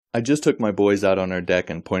I just took my boys out on our deck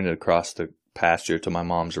and pointed across the pasture to my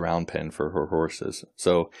mom's round pen for her horses.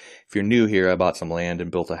 So if you're new here, I bought some land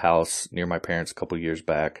and built a house near my parents a couple years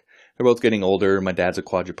back. They're both getting older. My dad's a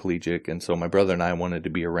quadriplegic, and so my brother and I wanted to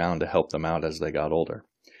be around to help them out as they got older.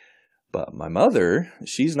 But my mother,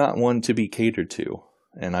 she's not one to be catered to.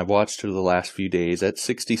 And I've watched her the last few days at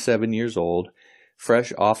 67 years old,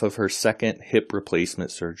 fresh off of her second hip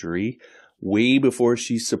replacement surgery, way before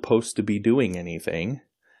she's supposed to be doing anything,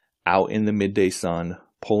 out in the midday sun,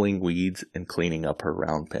 pulling weeds and cleaning up her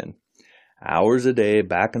round pen. Hours a day,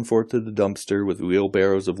 back and forth to the dumpster with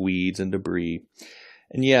wheelbarrows of weeds and debris.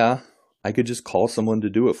 And yeah, I could just call someone to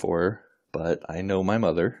do it for her, but I know my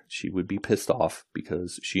mother, she would be pissed off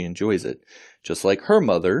because she enjoys it. Just like her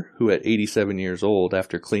mother, who at 87 years old,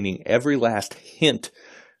 after cleaning every last hint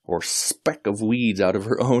or speck of weeds out of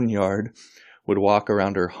her own yard, would walk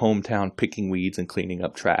around her hometown picking weeds and cleaning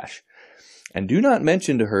up trash. And do not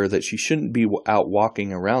mention to her that she shouldn't be out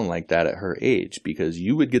walking around like that at her age, because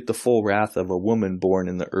you would get the full wrath of a woman born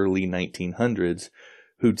in the early 1900s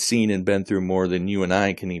who'd seen and been through more than you and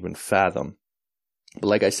I can even fathom. But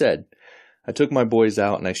like I said, I took my boys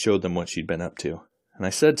out and I showed them what she'd been up to. And I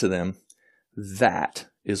said to them, that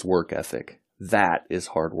is work ethic. That is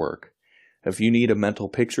hard work. If you need a mental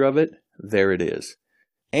picture of it, there it is.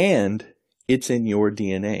 And it's in your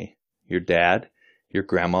DNA. Your dad, your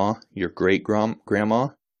grandma, your great-grandma,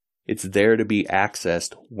 it's there to be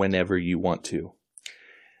accessed whenever you want to.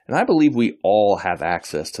 And I believe we all have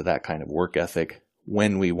access to that kind of work ethic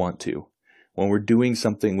when we want to, when we're doing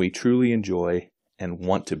something we truly enjoy and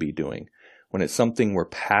want to be doing, when it's something we're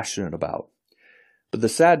passionate about. But the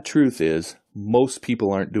sad truth is, most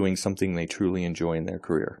people aren't doing something they truly enjoy in their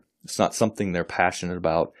career. It's not something they're passionate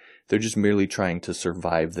about. They're just merely trying to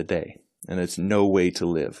survive the day, and it's no way to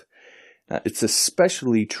live. It's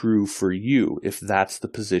especially true for you if that's the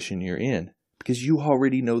position you're in, because you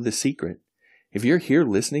already know the secret. If you're here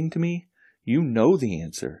listening to me, you know the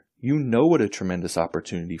answer. You know what a tremendous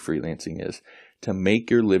opportunity freelancing is, to make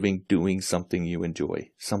your living doing something you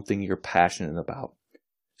enjoy, something you're passionate about.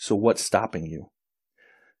 So what's stopping you?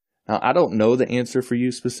 Now, I don't know the answer for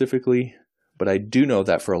you specifically, but I do know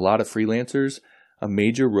that for a lot of freelancers, a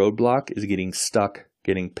major roadblock is getting stuck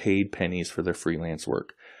getting paid pennies for their freelance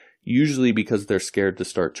work. Usually because they're scared to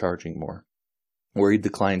start charging more. Worried the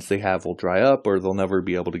clients they have will dry up, or they'll never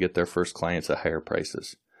be able to get their first clients at higher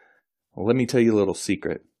prices. Well, let me tell you a little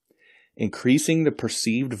secret. Increasing the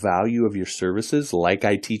perceived value of your services, like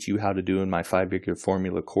I teach you how to do in my 5-figure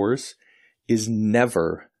formula course, is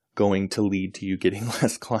never going to lead to you getting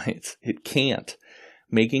less clients. It can't.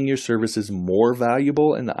 Making your services more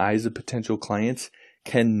valuable in the eyes of potential clients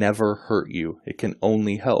can never hurt you. It can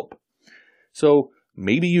only help. So,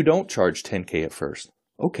 maybe you don't charge $10K at first.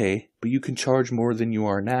 Okay, but you can charge more than you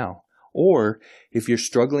are now. Or, if you're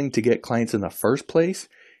struggling to get clients in the first place,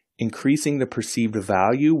 increasing the perceived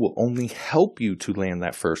value will only help you to land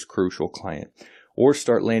that first crucial client, or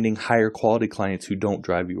start landing higher quality clients who don't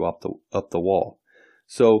drive you up the wall.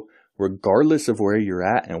 So, regardless of where you're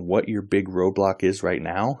at and what your big roadblock is right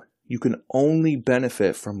now, you can only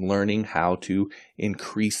benefit from learning how to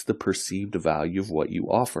increase the perceived value of what you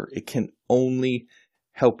offer. It can only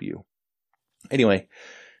help you. Anyway,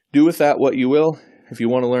 do with that what you will. If you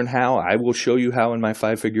want to learn how, I will show you how in my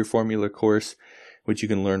 5-figure formula course, which you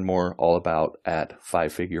can learn more all about at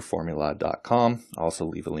 5figureformula.com. I'll also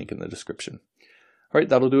leave a link in the description. All right,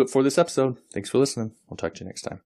 that'll do it for this episode. Thanks for listening. I'll talk to you next time.